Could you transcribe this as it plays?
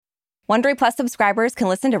Wondery Plus subscribers can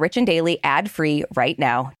listen to Rich and Daily ad-free right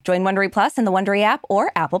now. Join Wondery Plus in the Wondery app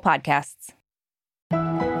or Apple Podcasts.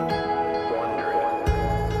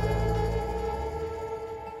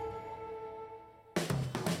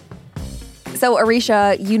 So,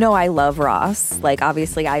 Arisha, you know I love Ross. Like,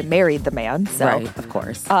 obviously, I married the man. So. Right, of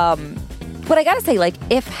course. But I gotta say, like,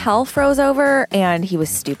 if hell froze over and he was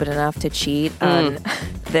stupid enough to cheat on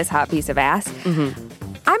this hot piece of ass,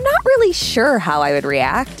 I'm not really sure how I would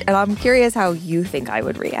react. And I'm curious how you think I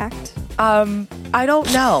would react. I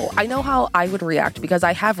don't know. I know how I would react because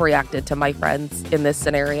I have reacted to my friends in this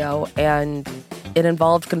scenario, and it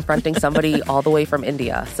involved confronting somebody all the way from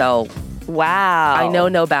India. So, wow. I know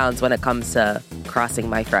no bounds when it comes to crossing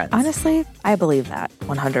my friends. Honestly, I believe that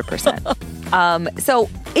 100%. So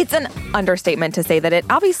it's an understatement to say that it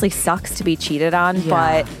obviously sucks to be cheated on,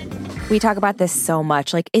 but we talk about this so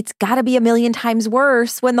much. Like, it's got to be a million times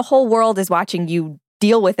worse when the whole world is watching you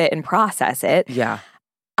deal with it and process it. Yeah.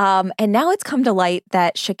 And now it's come to light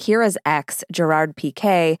that Shakira's ex, Gerard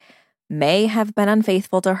Piqué, may have been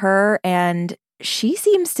unfaithful to her, and she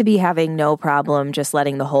seems to be having no problem just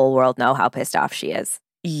letting the whole world know how pissed off she is.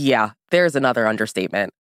 Yeah, there's another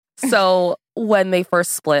understatement. So when they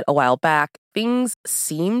first split a while back, things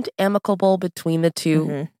seemed amicable between the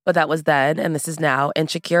two, but that was then and this is now. And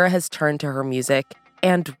Shakira has turned to her music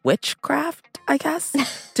and witchcraft, I guess,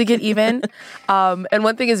 to get even. And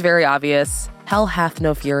one thing is very obvious. Hell hath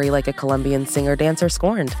no fury like a Colombian singer-dancer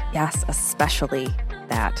scorned. Yes, especially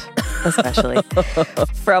that. Especially.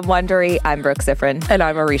 From Wondery, I'm Brooke Siffrin. And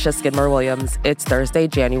I'm Arisha Skidmore-Williams. It's Thursday,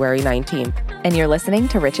 January 19th. And you're listening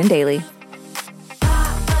to Rich and Daily.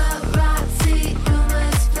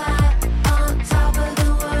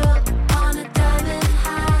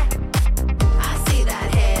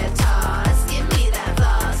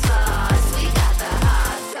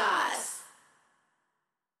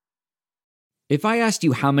 If I asked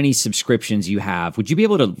you how many subscriptions you have, would you be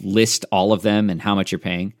able to list all of them and how much you're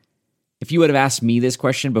paying? If you would have asked me this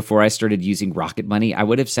question before I started using Rocket Money, I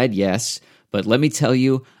would have said yes. But let me tell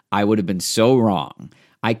you, I would have been so wrong.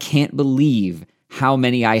 I can't believe how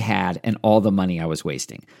many I had and all the money I was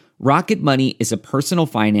wasting. Rocket Money is a personal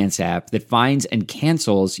finance app that finds and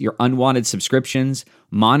cancels your unwanted subscriptions,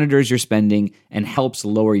 monitors your spending, and helps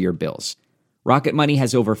lower your bills. Rocket Money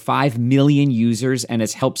has over 5 million users and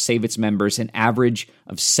has helped save its members an average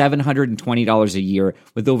of $720 a year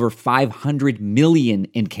with over 500 million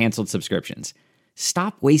in canceled subscriptions.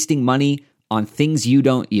 Stop wasting money on things you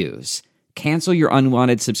don't use. Cancel your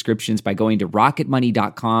unwanted subscriptions by going to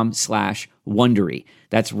rocketmoney.com/Wondery.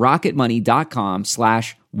 That's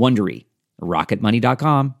rocketmoney.com/Wondery.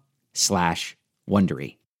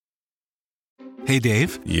 rocketmoney.com/Wondery. Hey,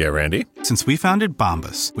 Dave. Yeah, Randy? Since we founded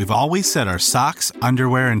Bombas, we've always said our socks,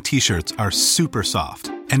 underwear, and T-shirts are super soft.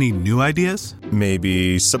 Any new ideas?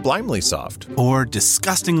 Maybe sublimely soft. Or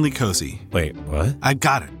disgustingly cozy. Wait, what? I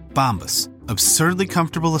got it. Bombas. Absurdly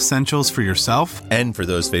comfortable essentials for yourself and for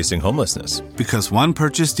those facing homelessness. Because one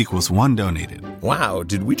purchased equals one donated. Wow,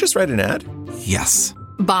 did we just write an ad? Yes.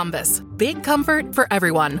 Bombas. Big comfort for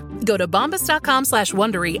everyone. Go to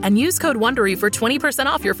bombas.com/Wondery and use code WONDERY for 20%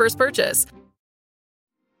 off your first purchase.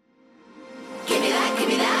 Give me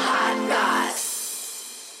that hot goss.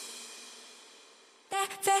 Te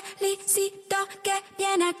felicito que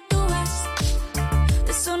bien actúas.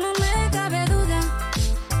 De eso no me cabe duda.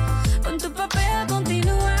 Con tu papel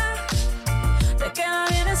continúa. Te queda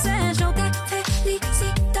bien ese show. Te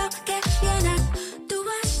felicito que bien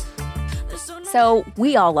actúas. So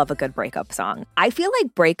we all love a good breakup song. I feel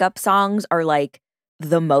like breakup songs are like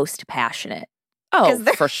the most passionate. Oh,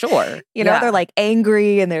 for sure. You know, they're like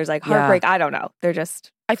angry and there's like heartbreak. I don't know. They're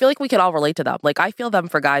just... I feel like we can all relate to them. Like, I feel them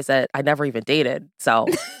for guys that I never even dated. So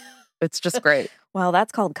it's just great. Well,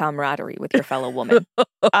 that's called camaraderie with your fellow woman.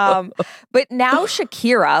 But now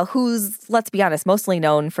Shakira, who's, let's be honest, mostly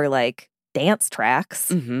known for like dance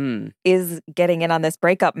tracks, is getting in on this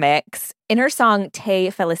breakup mix. In her song Te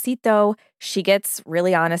Felicito, she gets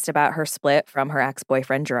really honest about her split from her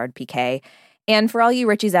ex-boyfriend, Gerard Piqué. And for all you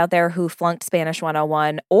Richies out there who flunked Spanish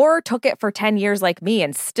 101 or took it for 10 years like me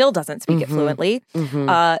and still doesn't speak it fluently,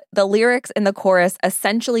 the lyrics in the chorus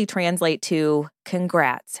essentially translate to,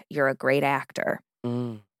 "Congrats, you're a great actor."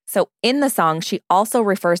 So in the song, she also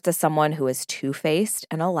refers to someone who is two-faced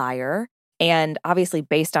and a liar. And obviously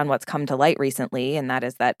based on what's come to light recently, and that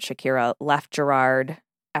is that Shakira left Gerard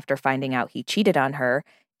after finding out he cheated on her,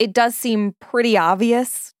 it does seem pretty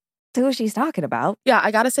obvious who she's talking about. Yeah,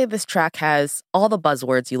 I gotta say this track has all the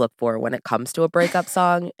buzzwords you look for when it comes to a breakup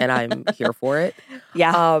song, and I'm here for it.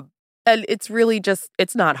 Yeah. And it's really just,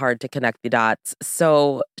 it's not hard to connect the dots.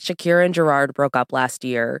 So Shakira and Gerard broke up last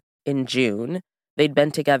year. in June. They'd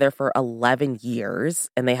been together for 11 years,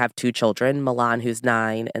 and they have 2 children, Milan, who's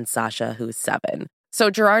 9, and Sasha, who's 7. So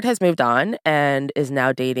Gerard has moved on and is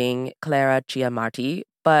now dating Clara Chiamarti.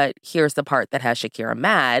 But here's the part that has Shakira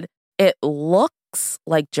mad. It looks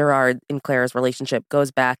like Gerard and Clara's relationship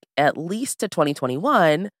goes back at least to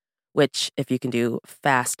 2021, which, if you can do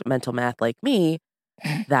fast mental math like me,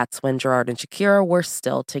 that's when Gerard and Shakira were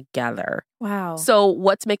still together. Wow. So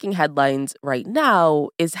what's making headlines right now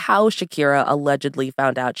is how Shakira allegedly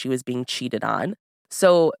found out she was being cheated on.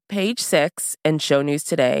 So Page 6 and Show News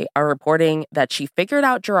Today are reporting that she figured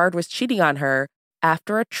out Gerard was cheating on her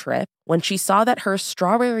after a trip when she saw that her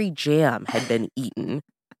strawberry jam had been eaten,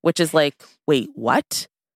 which is like, wait, what?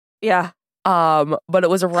 Yeah. But it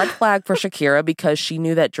was a red flag for Shakira because she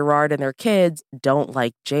knew that Gerard and their kids don't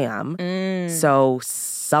like jam. So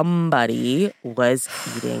somebody was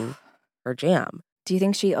eating her jam. Do you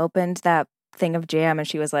think she opened that thing of jam and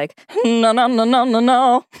she was like, no, no, no, no, no,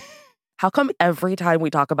 no? How come every time we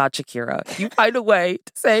talk about Shakira, you find a way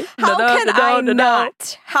to say, How can I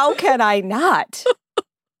not? How can I not?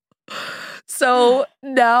 So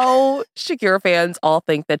now Shakira fans all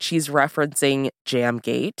think that she's referencing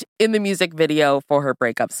Jamgate in the music video for her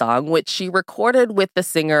breakup song, which she recorded with the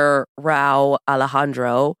singer Rauw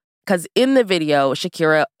Alejandro. Because in the video,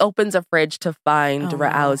 Shakira opens a fridge to find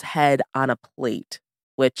Rauw's head on a plate,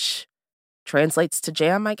 which translates to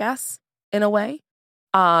jam, I guess, in a way.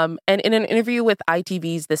 And in an interview with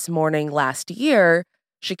ITV's This Morning last year,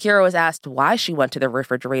 Shakira was asked why she went to the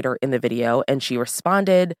refrigerator in the video, and she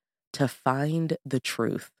responded, to find the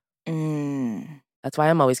truth. That's why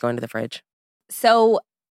I'm always going to the fridge. So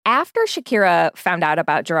after Shakira found out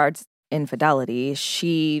about Gerard's infidelity,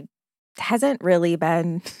 she hasn't really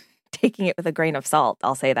been taking it with a grain of salt,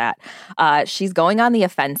 I'll say that. She's going on the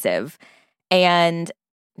offensive. And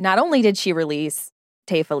not only did she release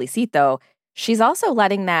Te Felicito, she's also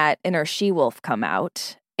letting that inner she-wolf come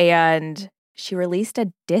out. And she released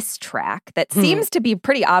a diss track that seems to be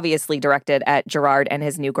pretty obviously directed at Gerard and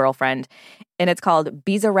his new girlfriend. And it's called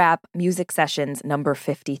Bizarrap Music Sessions number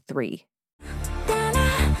 53.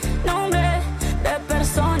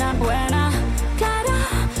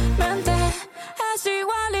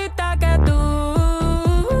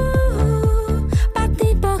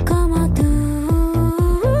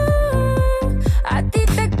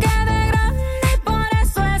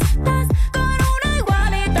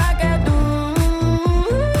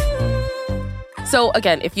 So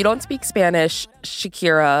again, if you don't speak Spanish,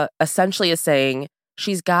 Shakira essentially is saying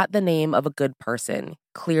she's got the name of a good person.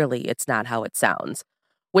 Clearly, it's not how it sounds,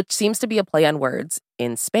 which seems to be a play on words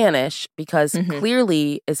in Spanish because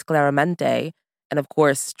clearly is Claramente. And of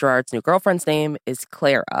course, Gerard's new girlfriend's name is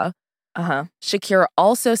Clara. Shakira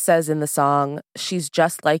also says in the song, she's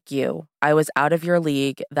just like you. I was out of your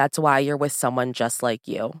league. That's why you're with someone just like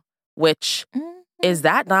you. Which... Is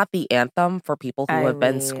that not the anthem for people who have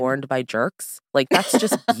been scorned by jerks? Like, that's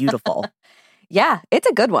just beautiful. Yeah, it's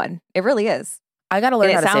a good one. It really is. I got to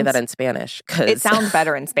learn how to say that in Spanish. It sounds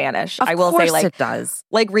better in Spanish. I will say, like, it does.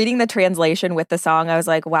 Like, reading the translation with the song, I was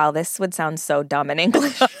like, wow, this would sound so dumb in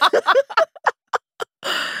English.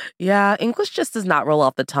 Yeah, English just does not roll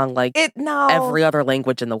off the tongue like every other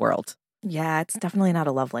language in the world. Yeah, it's definitely not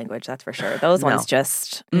a love language, that's for sure. Those ones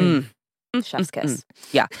just... Chef's kiss.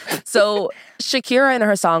 Yeah. So Shakira in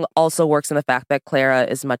her song also works on the fact that Clara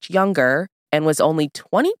is much younger and was only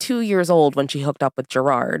 22 years old when she hooked up with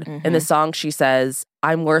Gerard. In the song, she says,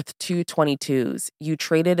 I'm worth 2 22s. You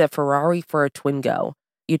traded a Ferrari for a Twingo.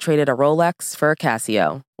 You traded a Rolex for a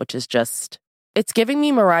Casio, which is just, it's giving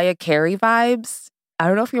me Mariah Carey vibes. I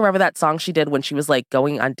don't know if you remember that song she did when she was like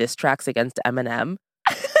going on diss tracks against Eminem,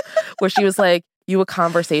 where she was like, you a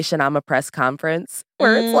conversation, I'm a press conference,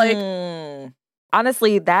 where it's like...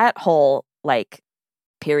 Honestly, that whole, like,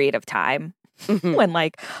 period of time when,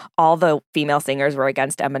 like, all the female singers were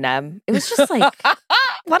against Eminem, it was just like,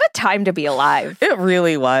 what a time to be alive. It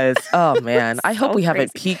really was. Oh, man. I hope we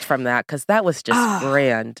haven't peaked from that because that was just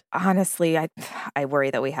grand. Honestly, I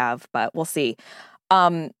worry that we have, but we'll see.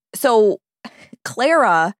 So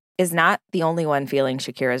Clara is not the only one feeling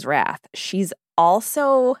Shakira's wrath. She's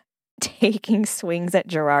also... taking swings at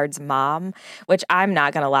Gerard's mom, which I'm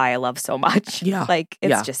not going to lie, I love so much. Yeah. Like,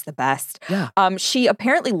 it's just the best. Yeah. She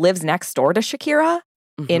apparently lives next door to Shakira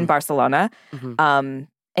in Barcelona.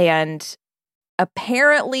 And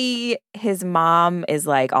apparently his mom is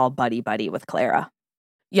like all buddy-buddy with Clara.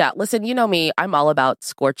 Yeah, listen, you know me, I'm all about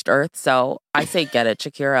scorched earth, so I say get it,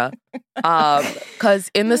 Shakira. Because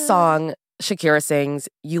in the song, Shakira sings,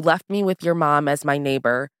 you left me with your mom as my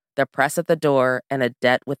neighbor, the press at the door, and a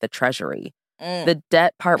debt with the treasury. The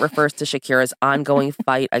debt part refers to Shakira's ongoing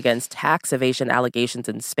fight against tax evasion allegations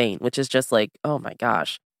in Spain, which is just like, oh my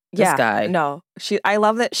gosh. This guy. No, I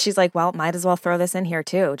love that she's like, well, might as well throw this in here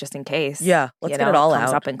too, just in case. Yeah, let's get it all comes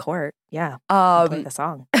out. up in court. Yeah, play the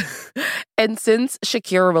song. And since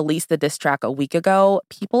Shakira released the diss track a week ago,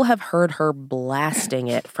 people have heard her blasting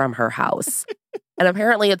it from her house. And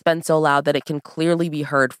apparently it's been so loud that it can clearly be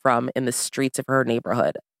heard from in the streets of her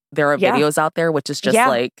neighborhood. There are videos out there, which is just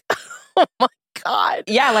like, oh my God.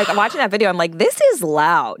 Yeah, like watching that video, I'm like, this is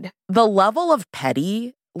loud. The level of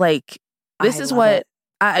petty, like, this is what,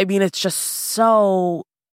 I mean, it's just so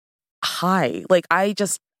high. Like,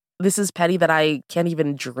 this is petty that I can't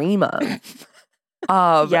even dream of.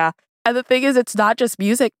 Yeah. And the thing is, it's not just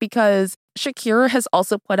music, because Shakira has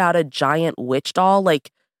also put out a giant witch doll, like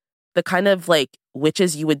the kind of like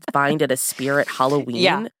witches you would find at a spirit Halloween.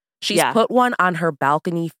 Yeah. She's put one on her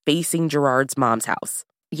balcony facing Gerard's mom's house.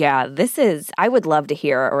 Yeah, I would love to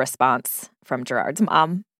hear a response from Gerard's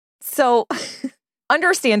mom. So,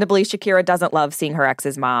 understandably, Shakira doesn't love seeing her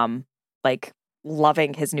ex's mom, like,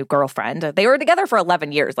 loving his new girlfriend. They were together for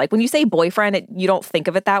 11 years. Like, when you say boyfriend, you don't think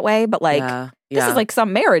of it that way, but like, this is like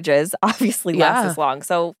some marriages obviously last this long.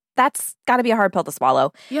 So that's got to be a hard pill to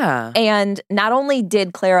swallow. Yeah. And not only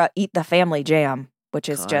did Clara eat the family jam, which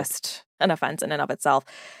is just an offense in and of itself,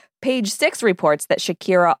 Page Six reports that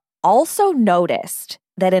Shakira also noticed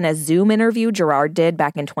that in a Zoom interview Gerard did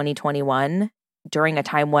back in 2021, during a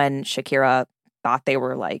time when Shakira thought they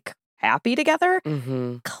were like happy together,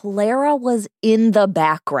 Clara was in the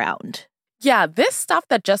background. Yeah, this stuff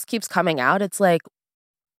that just keeps coming out, it's like,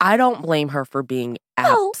 I don't blame her for being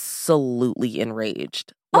absolutely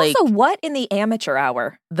enraged. Like, Also, what in the amateur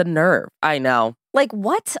hour? the nerve, I know. Like,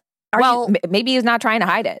 what? Maybe he's not trying to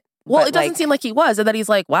hide it. Well, but, it doesn't seem like he was. And then he's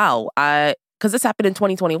like, wow, because this happened in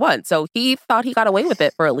 2021. So he thought he got away with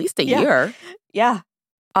it for at least a year. Yeah.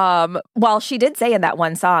 Well, she did say in that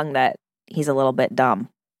one song that he's a little bit dumb.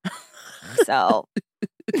 So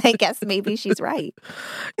I guess maybe she's right.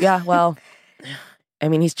 Yeah, well, I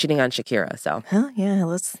mean, he's cheating on Shakira, so. Yeah,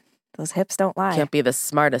 those hips don't lie. Can't be the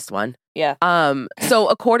smartest one. Yeah. So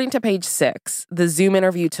according to Page Six, the Zoom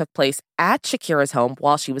interview took place at Shakira's home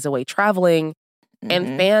while she was away traveling,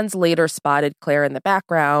 and fans later spotted Claire in the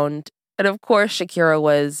background. And of course, Shakira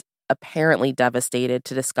was apparently devastated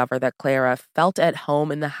to discover that Clara felt at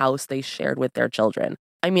home in the house they shared with their children.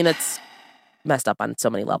 I mean, it's messed up on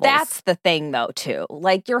so many levels. That's the thing, though, too.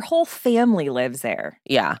 Like, your whole family lives there.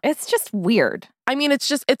 Yeah. It's just weird. I mean,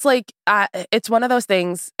 it's like, it's one of those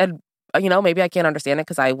things, and, you know, maybe I can't understand it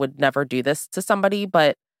because I would never do this to somebody,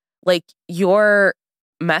 but, like, you're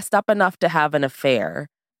messed up enough to have an affair,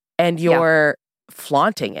 and you're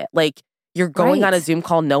flaunting it. Like, you're going on a Zoom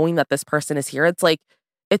call knowing that this person is here. It's like,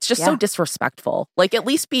 it's just so disrespectful. Like, at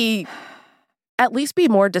least be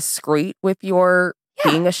more discreet with your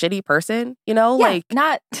being a shitty person, you know? Yeah, like,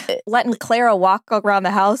 not letting Clara walk around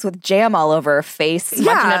the house with jam all over her face,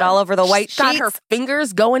 smudging it all over the white sheets. Got her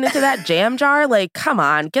fingers going into that jam jar. Like, come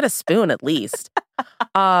on, get a spoon at least.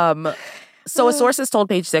 So a source has told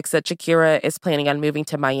Page Six that Shakira is planning on moving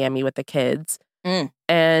to Miami with the kids.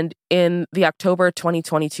 And in the October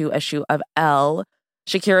 2022 issue of Elle,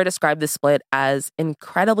 Shakira described the split as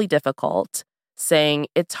incredibly difficult, saying,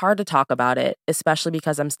 "It's hard to talk about it, especially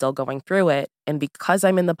because I'm still going through it, and because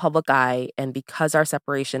I'm in the public eye, and because our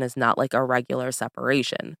separation is not like a regular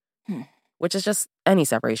separation." Which is just, any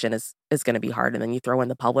separation is going to be hard. And then you throw in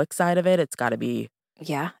the public side of it, it's got to be...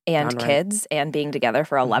 Yeah, and kids, and being together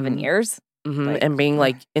for 11 years. Like, and being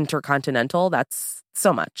like intercontinental, that's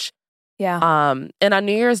so much. Yeah. And on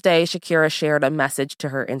New Year's Day, Shakira shared a message to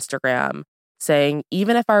her Instagram saying,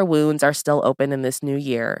 "Even if our wounds are still open in this new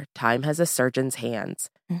year, time has a surgeon's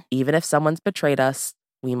hands. Even if someone's betrayed us,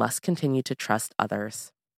 we must continue to trust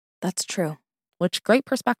others." That's true. Which, great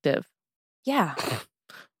perspective. Yeah.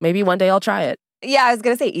 Maybe one day I'll try it. Yeah, I was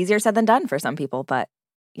going to say easier said than done for some people, but,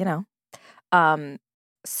 you know.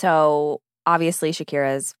 So obviously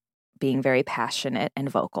Shakira's being very passionate and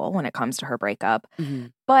vocal when it comes to her breakup.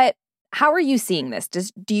 But how are you seeing this?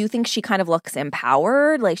 Do you think she kind of looks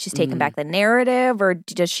empowered, like she's taken back the narrative, or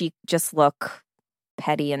does she just look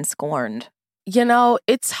petty and scorned? You know,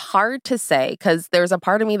 it's hard to say, because there's a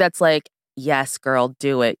part of me that's like, yes, girl,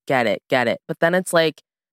 do it, get it. But then it's like,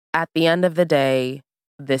 at the end of the day,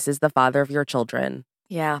 this is the father of your children.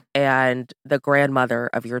 Yeah. And the grandmother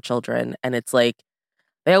of your children. And it's like,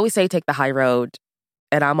 they always say take the high road.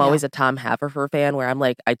 And I'm always a Tom Haverford fan, where I'm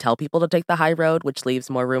like, I tell people to take the high road, which leaves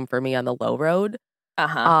more room for me on the low road.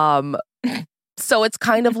 So it's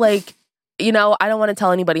kind of like, you know, I don't want to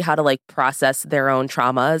tell anybody how to like process their own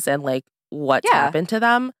traumas and like what's happened to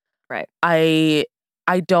them. Right. I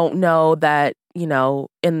don't know that,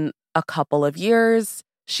 in a couple of years,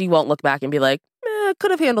 she won't look back and be like,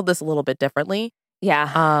 could have handled this a little bit differently. Yeah.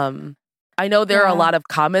 I know there are a lot of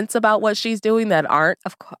comments about what she's doing that aren't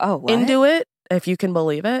into it, if you can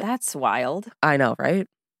believe it. That's wild. I know, right?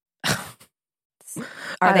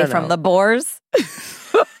 Are they from the Boers? I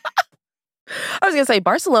was going to say,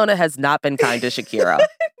 Barcelona has not been kind to Shakira. No.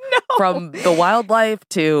 From the wildlife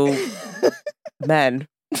to men.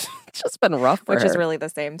 It's just been rough for Which her. is really the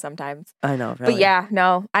same sometimes. I know, really. But yeah,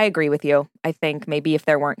 no, I agree with you. I think maybe if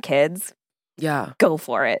there weren't kids, go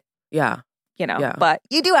for it. Yeah. But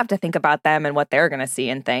you do have to think about them and what they're going to see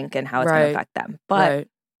and think and how it's going to affect them. But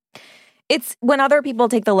it's when other people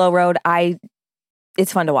take the low road,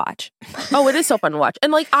 it's fun to watch. Oh, it is so fun to watch.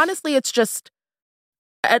 And honestly, it's just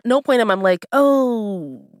at no point am I like,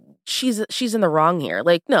 oh, she's in the wrong here.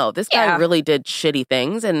 No, this guy really did shitty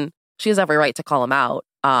things and she has every right to call him out.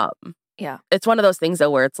 It's one of those things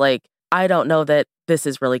though where it's like, I don't know that this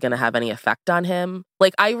is really going to have any effect on him.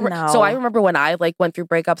 So I remember when I went through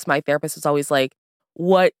breakups, my therapist was always like,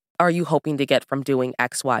 what are you hoping to get from doing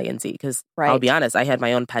X, Y, and Z? Because I'll be honest, I had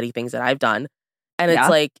my own petty things that I've done. And it's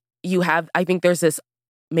I think there's this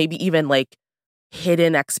maybe even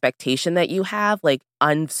hidden expectation that you have,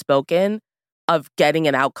 unspoken, of getting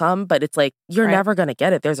an outcome. But it's you're never going to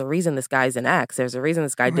get it. There's a reason this guy's an ex. There's a reason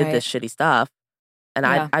this guy did this shitty stuff. And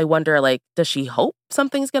I wonder, does she hope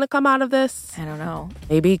something's going to come out of this? I don't know.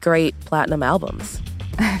 Maybe great platinum albums.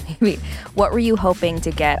 Maybe. What were you hoping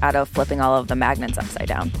to get out of flipping all of the magnets upside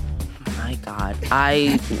down? My God.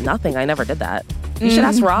 Nothing. I never did that. You should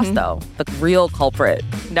ask Ross, though, the real culprit.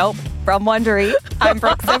 Nope. From Wondery, I'm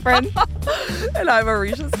Brooke Siffrin. And I'm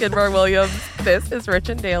Arisha Skidmore-Williams. This is Rich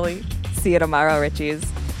and Daily. See you tomorrow, Richies.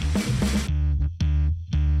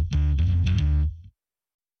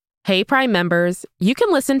 Hey, Prime members, you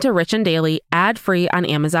can listen to Rich and Daily ad-free on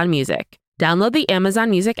Amazon Music. Download the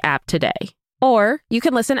Amazon Music app today. Or you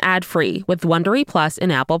can listen ad-free with Wondery Plus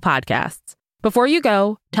in Apple Podcasts. Before you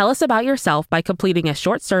go, tell us about yourself by completing a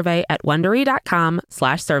short survey at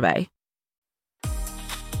Wondery.com/survey.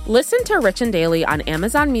 Listen to Rich and Daily on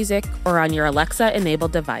Amazon Music or on your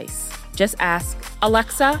Alexa-enabled device. Just ask,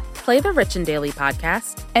 Alexa, play the Rich and Daily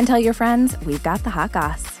podcast. And tell your friends we've got the hot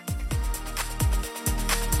goss.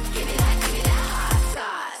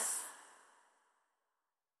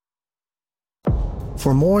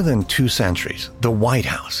 For more than 2 centuries, the White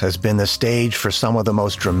House has been the stage for some of the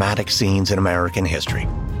most dramatic scenes in American history.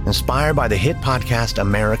 Inspired by the hit podcast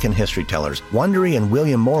American History Tellers, Wondery and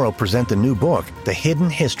William Morrow present the new book, The Hidden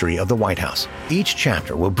History of the White House. Each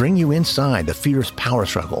chapter will bring you inside the fierce power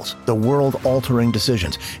struggles, the world-altering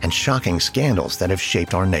decisions, and shocking scandals that have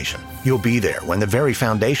shaped our nation. You'll be there when the very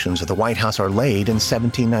foundations of the White House are laid in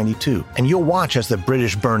 1792, and you'll watch as the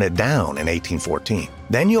British burn it down in 1814.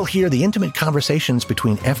 Then you'll hear the intimate conversations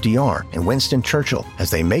between FDR and Winston Churchill as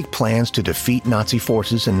they make plans to defeat Nazi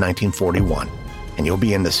forces in 1941. And you'll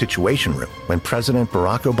be in the Situation Room when President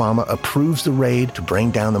Barack Obama approves the raid to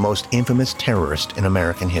bring down the most infamous terrorist in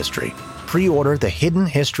American history. Pre-order The Hidden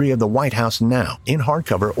History of the White House now in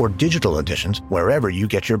hardcover or digital editions wherever you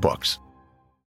get your books.